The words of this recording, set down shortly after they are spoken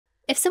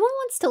if someone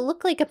wants to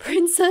look like a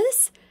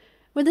princess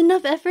with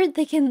enough effort,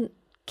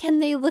 can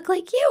they look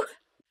like you?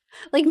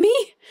 Like me?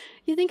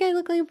 You think I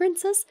look like a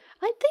princess?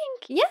 I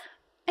think, yeah,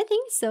 I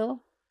think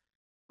so.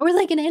 Or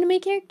like an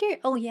anime character?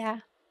 Oh yeah,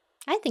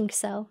 I think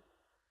so.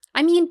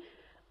 I mean,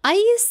 I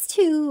used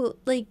to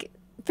like,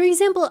 for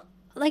example,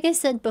 like I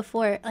said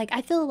before, like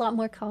I feel a lot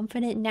more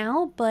confident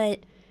now,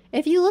 but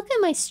if you look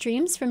at my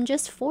streams from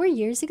just 4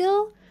 years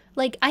ago,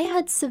 like I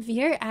had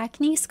severe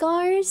acne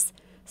scars.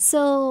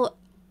 So,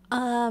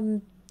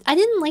 I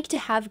didn't like to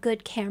have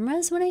good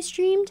cameras when I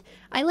streamed.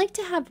 I like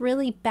to have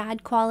really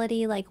bad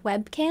quality like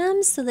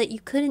webcams so that you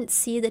couldn't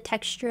see the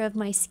texture of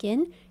my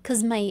skin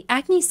because my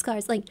acne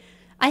scars, like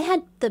I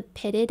had the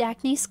pitted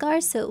acne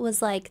scars, so it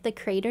was like the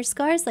crater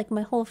scars, like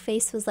my whole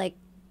face was like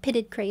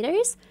pitted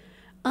craters.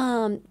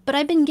 But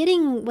I've been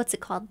getting what's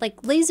it called?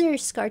 Like laser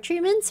scar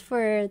treatments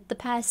for the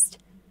past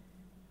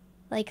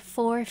like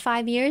 4 or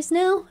 5 years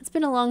now. It's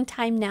been a long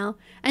time now.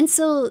 And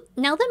so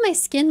now that my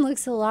skin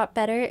looks a lot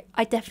better,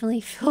 I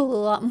definitely feel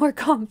a lot more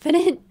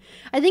confident.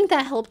 I think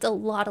that helped a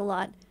lot, a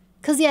lot.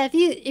 Cause yeah,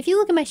 if you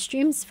look at my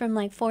streams from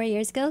like 4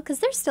 years ago, cause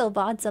there's still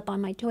VODs up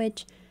on my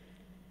Twitch,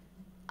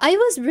 I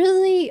was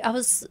really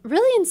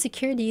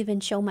insecure to even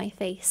show my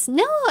face.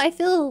 Now I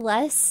feel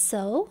less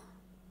so,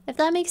 if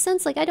that makes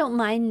sense. Like I don't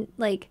mind,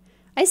 like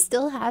I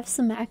still have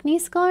some acne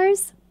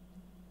scars.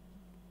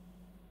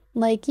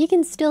 Like you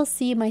can still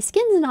see my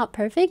skin's not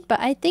perfect, but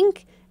I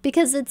think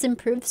because it's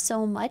improved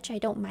so much, I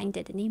don't mind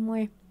it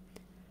anymore.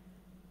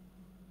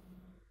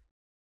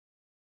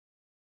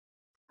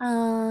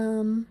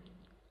 Um,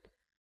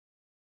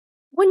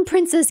 one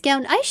princess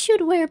gown. I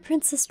should wear a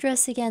princess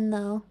dress again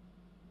though.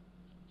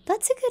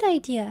 That's a good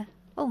idea.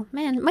 Oh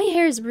man, my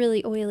hair is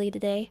really oily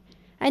today.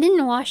 I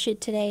didn't wash it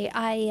today.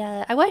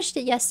 I washed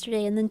it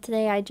yesterday and then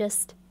today I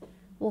just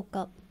woke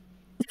up.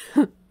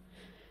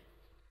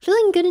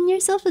 Feeling good in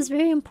yourself is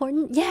very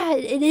important. Yeah,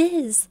 it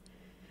is.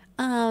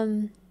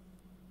 Um,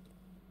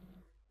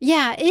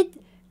 yeah,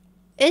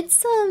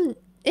 it's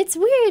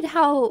weird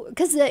how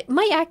because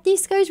my acne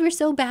scars were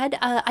so bad.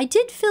 I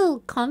did feel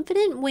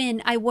confident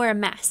when I wore a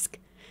mask.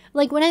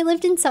 Like when I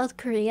lived in South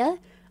Korea,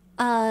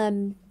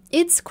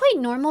 it's quite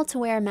normal to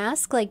wear a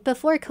mask. Like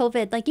before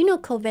COVID, like you know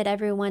COVID,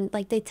 everyone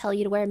like they tell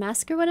you to wear a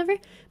mask or whatever.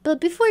 But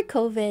before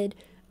COVID,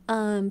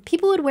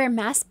 people would wear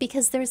masks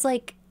because there's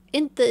like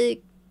in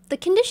the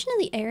condition of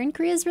the air in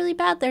Korea is really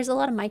bad. There's a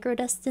lot of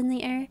microdust in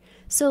the air.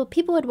 So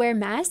people would wear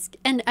masks,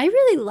 and I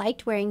really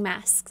liked wearing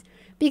masks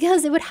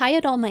because it would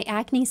hide all my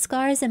acne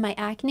scars and my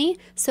acne.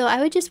 So I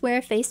would just wear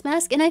a face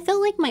mask, and I felt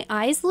like my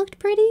eyes looked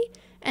pretty.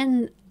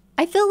 And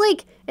I felt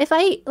like if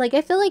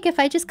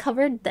I just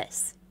covered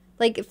this,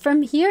 like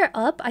from here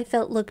up, I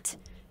feel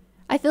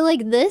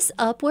like this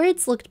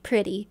upwards looked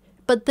pretty.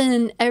 But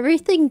then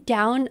everything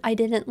down I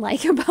didn't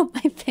like about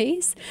my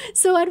face.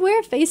 So I'd wear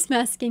a face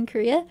mask in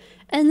Korea,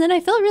 and then I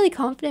felt really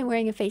confident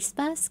wearing a face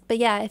mask. But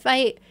yeah, if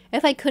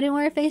I couldn't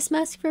wear a face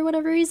mask for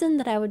whatever reason,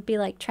 that I would be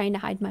like trying to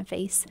hide my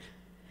face.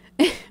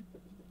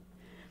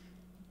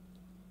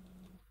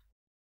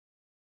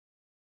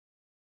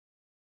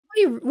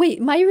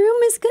 Wait, my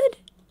room is good?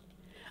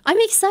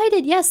 I'm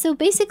excited. Yeah, so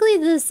basically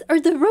the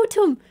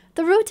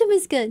rotom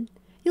is good.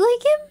 You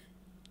like him?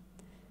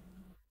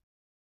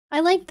 I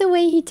like the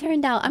way he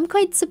turned out. I'm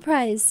quite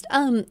surprised.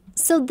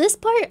 So this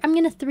part I'm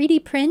gonna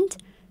 3D print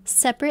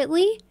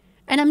separately,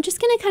 and I'm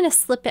just gonna kind of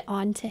slip it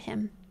onto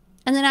him.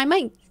 And then I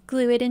might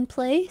glue it in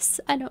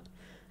place. I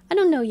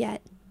don't know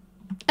yet.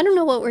 I don't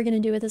know what we're gonna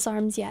do with his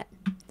arms yet.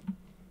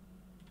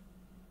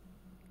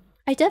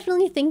 I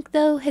definitely think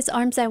though his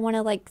arms I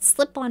wanna like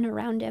slip on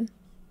around him.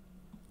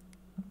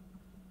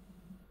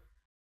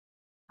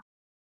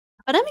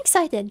 But I'm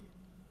excited.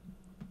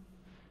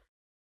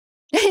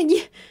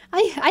 Yeah,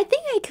 I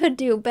think I could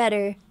do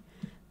better.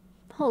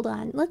 Hold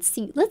on. Let's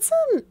see. Let's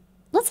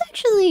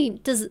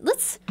actually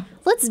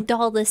let's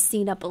doll this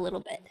scene up a little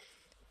bit.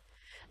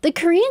 The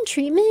Korean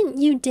treatment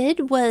you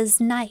did was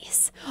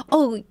nice.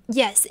 Oh,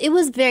 yes, it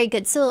was very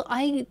good. So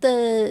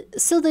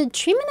the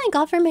treatment I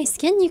got for my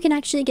skin you can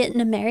actually get in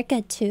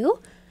America too.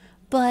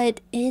 But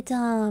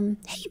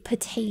hey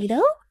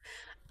potato.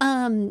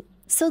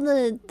 So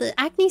the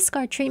acne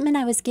scar treatment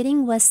I was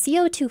getting was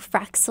CO2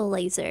 Fraxel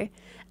laser.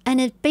 And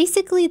it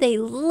basically they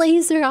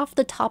laser off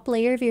the top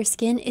layer of your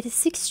skin. It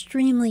is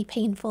extremely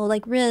painful,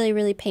 like really,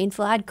 really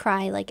painful. I'd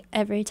cry like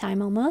every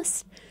time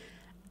almost.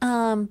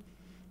 Um,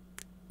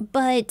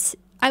 but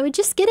I would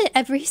just get it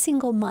every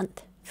single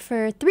month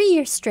for 3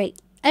 years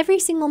straight. Every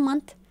single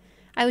month,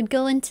 I would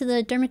go into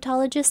the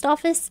dermatologist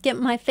office, get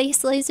my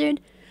face lasered.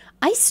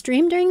 I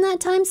streamed during that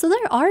time, so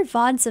there are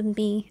VODs of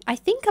me. I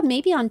think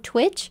maybe on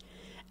Twitch.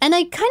 And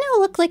I kind of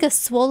look like a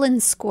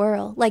swollen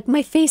squirrel. Like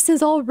my face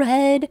is all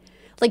red,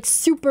 like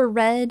super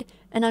red,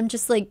 and I'm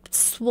just like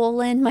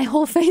swollen. My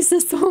whole face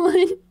is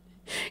swollen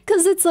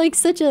because it's like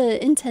such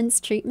a intense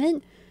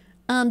treatment.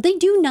 They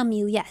do numb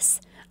you, yes.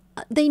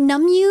 They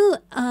numb you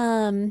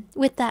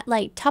with that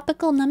like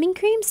topical numbing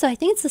cream. So I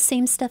think it's the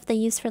same stuff they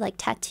use for like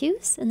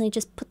tattoos, and they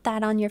just put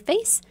that on your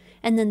face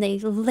and then they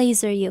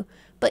laser you.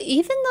 But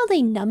even though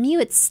they numb you,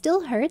 it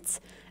still hurts.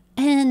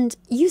 and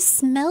you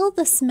smell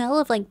the smell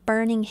of like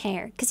burning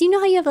hair. Because you know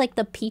how you have like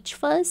the peach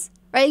fuzz?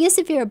 Or I guess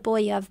if you're a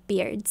boy, you have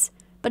beards.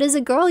 But as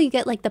a girl, you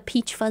get like the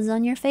peach fuzz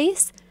on your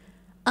face.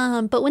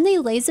 But when they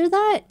laser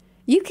that,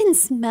 you can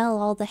smell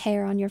all the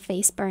hair on your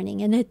face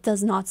burning, and it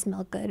does not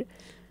smell good.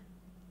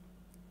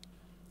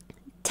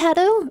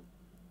 Tato,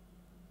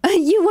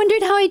 you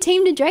wondered how I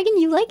tamed a dragon?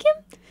 You like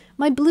him?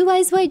 My blue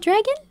eyes white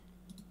dragon?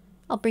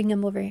 I'll bring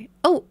him over.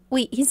 Oh,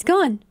 wait, he's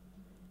gone.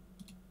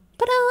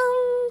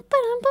 Ba-dum,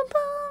 ba-dum,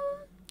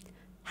 ba-bum.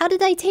 How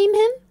did I tame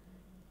him?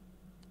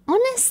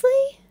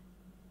 Honestly,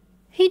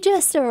 he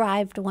just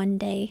arrived one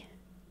day.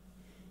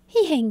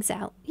 He hangs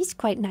out. He's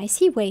quite nice.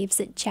 He waves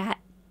at chat.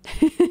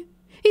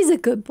 He's a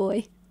good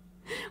boy.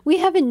 We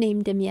haven't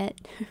named him yet.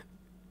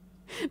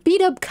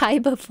 Beat up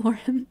Kaiba for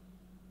him.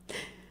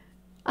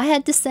 I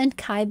had to send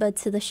Kaiba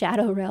to the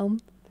Shadow Realm.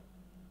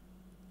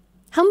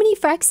 How many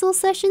Fraxel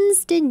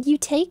sessions did you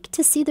take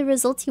to see the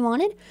results you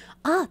wanted?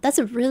 Ah, that's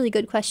a really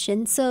good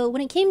question. So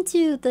when it came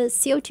to the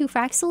CO2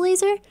 Fraxel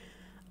laser,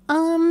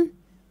 I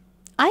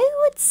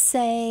would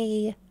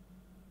say,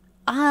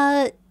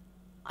 I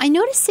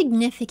noticed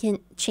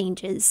significant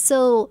changes.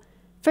 So,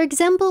 for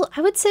example,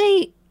 I would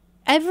say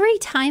every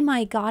time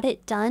I got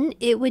it done,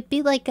 it would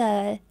be like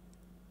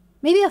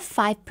maybe a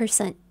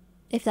 5%,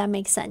 if that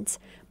makes sense.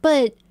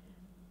 But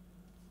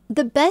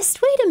the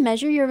best way to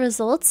measure your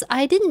results,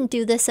 I didn't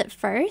do this at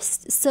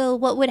first. So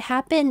what would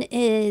happen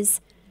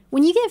is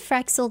when you get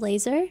Fraxel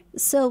laser,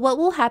 so what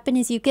will happen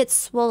is you get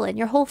swollen,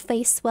 your whole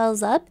face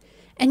swells up.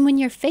 And when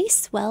your face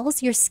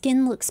swells, your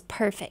skin looks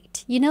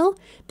perfect, you know?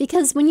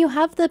 Because when you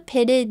have the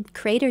pitted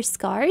crater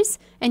scars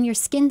and your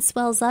skin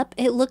swells up,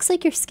 it looks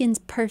like your skin's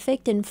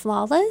perfect and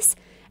flawless.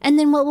 And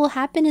then what will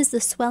happen is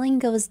the swelling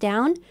goes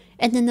down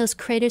and then those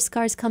crater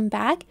scars come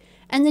back.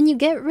 And then you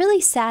get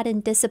really sad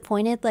and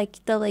disappointed,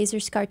 like the laser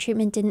scar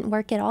treatment didn't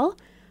work at all.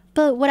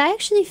 But what I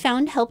actually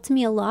found helped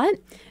me a lot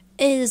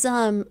is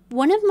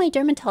one of my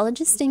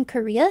dermatologists in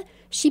Korea,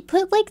 she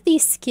put like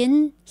these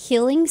skin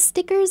healing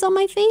stickers on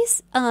my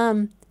face.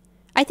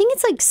 I think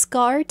it's like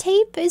scar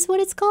tape is what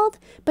it's called.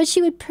 But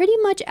she would pretty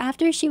much,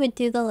 after she would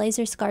do the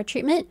laser scar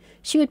treatment,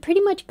 she would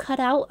pretty much cut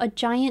out a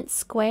giant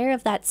square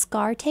of that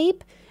scar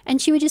tape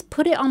and she would just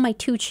put it on my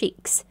 2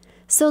 cheeks.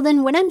 So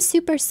then when I'm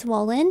super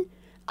swollen,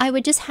 I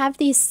would just have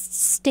these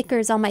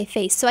stickers on my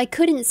face. So I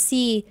couldn't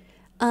see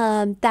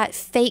that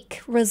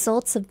fake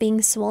results of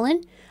being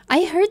swollen.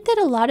 I heard that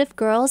a lot of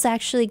girls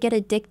actually get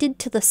addicted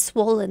to the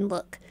swollen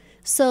look.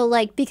 So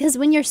like, because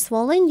when you're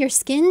swollen, your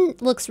skin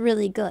looks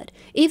really good.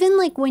 Even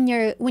like when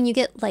you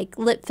get like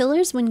lip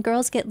fillers, when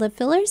girls get lip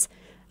fillers,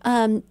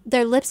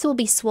 their lips will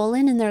be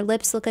swollen and their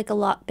lips look like a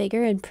lot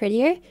bigger and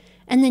prettier.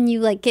 And then you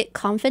like get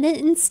confident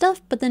and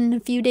stuff, but then in a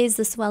few days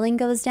the swelling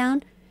goes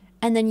down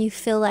and then you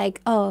feel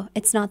like, oh,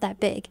 it's not that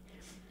big.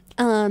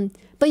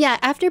 But yeah,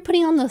 after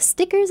putting on those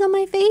stickers on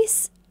my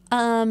face,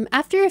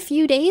 after a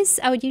few days,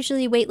 I would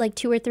usually wait like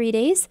 2 or 3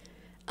 days.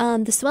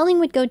 The swelling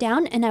would go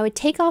down and I would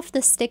take off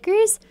the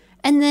stickers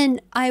and then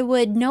I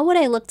would know what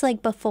I looked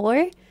like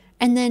before.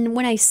 And then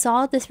when I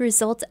saw the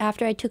results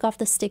after I took off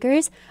the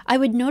stickers, I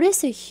would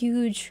notice a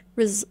huge,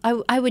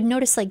 I would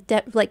notice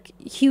like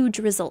huge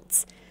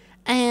results.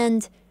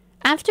 And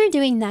after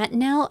doing that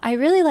now, I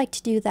really like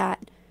to do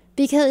that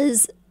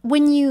because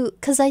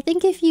because I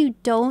think if you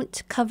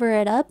don't cover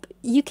it up,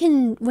 you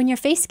can, when your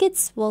face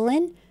gets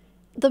swollen,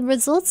 the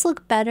results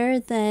look better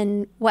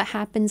than what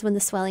happens when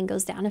the swelling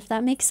goes down, if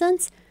that makes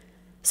sense.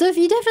 So if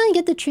you definitely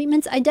get the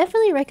treatments, I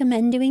definitely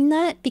recommend doing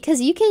that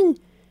because you can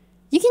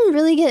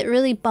really get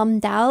really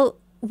bummed out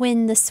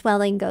when the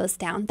swelling goes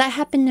down. That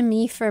happened to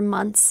me for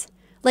months.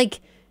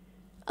 Like,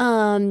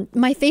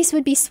 my face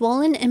would be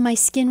swollen and my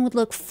skin would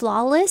look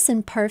flawless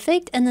and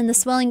perfect, and then the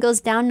swelling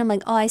goes down and I'm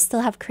like, oh, I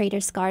still have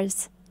crater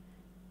scars.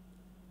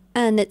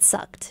 And it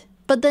sucked.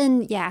 But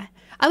then, yeah.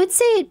 I would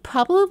say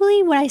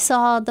probably when I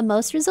saw the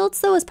most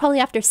results, though, was probably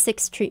after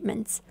 6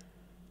 treatments.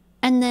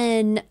 And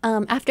then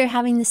after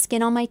having the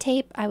skin on my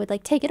tape, I would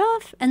like take it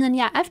off. And then,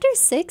 yeah, after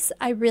 6,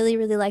 I really,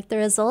 really liked the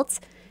results.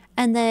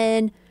 And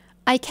then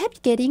I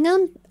kept getting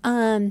them.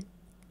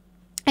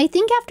 I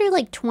think after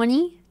like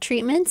 20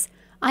 treatments,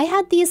 I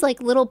had these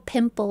like little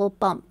pimple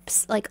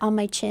bumps like on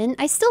my chin.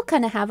 I still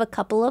kind of have a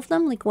couple of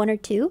them, like 1 or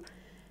 2.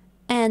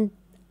 And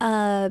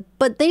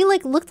but they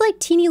like looked like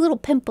teeny little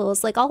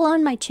pimples like all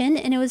on my chin,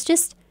 and it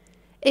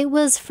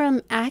was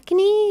from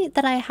acne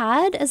that I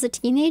had as a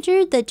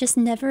teenager that just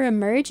never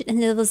emerged,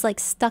 and it was like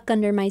stuck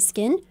under my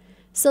skin.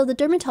 So the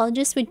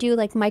dermatologist would do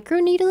like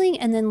microneedling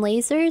and then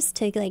lasers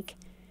to like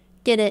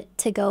get it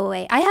to go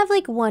away. I have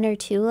like 1 or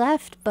 2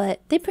 left,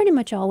 but they pretty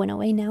much all went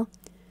away now.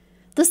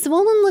 The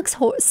swollen looks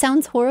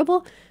sounds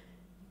horrible.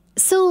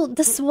 So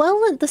the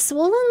swollen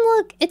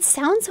look, it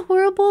sounds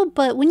horrible,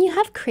 but when you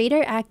have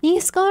crater acne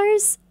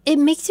scars, it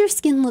makes your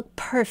skin look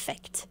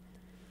perfect.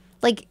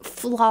 Like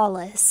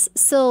flawless.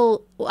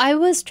 So I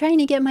was trying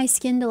to get my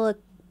skin to look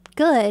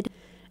good.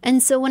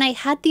 And so when I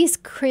had these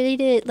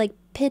pitted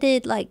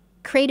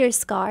crater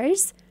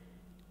scars,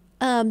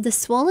 the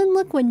swollen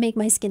look would make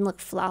my skin look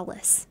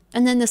flawless.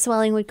 And then the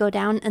swelling would go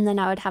down and then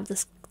I would have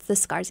the the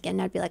scars again.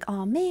 I'd be like,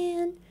 oh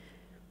man.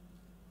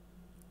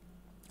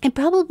 It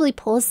probably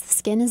pulls the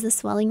skin as the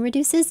swelling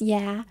reduces.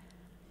 Yeah.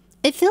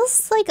 It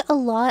feels like a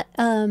lot,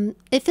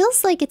 it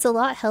feels like it's a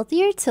lot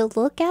healthier to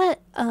look at,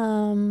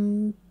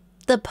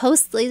 the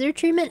post-laser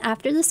treatment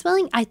after the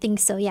swelling. I think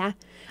so, yeah.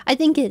 I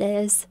think it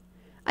is.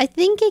 I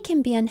think it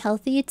can be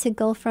unhealthy to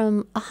go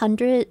from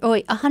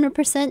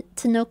 100%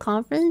 to no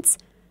confidence.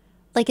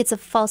 Like it's a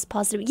false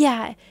positive.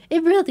 Yeah,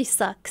 it really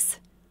sucks.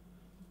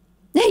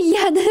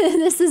 Yeah,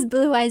 this is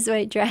Blue Eyes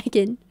White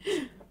Dragon.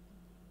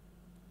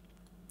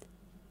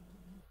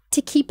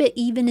 To keep it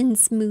even and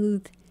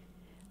smooth.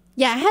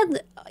 Yeah,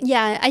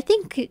 I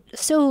think,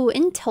 so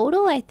in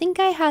total, I think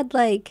I had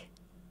like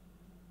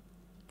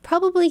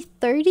probably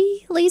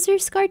 30 laser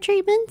scar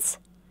treatments.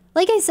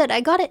 Like I said,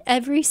 I got it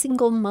every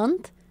single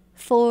month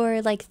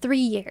for like 3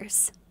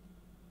 years.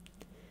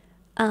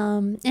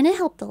 And it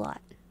helped a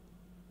lot.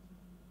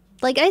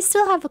 Like I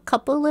still have a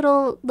couple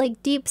little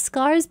like deep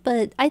scars,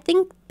 but I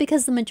think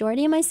because the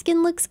majority of my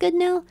skin looks good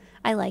now,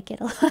 I like it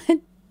a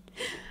lot.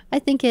 I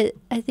think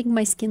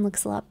my skin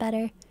looks a lot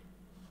better.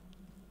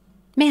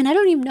 Man, I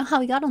don't even know how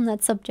we got on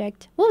that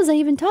subject. What was I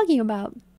even talking about?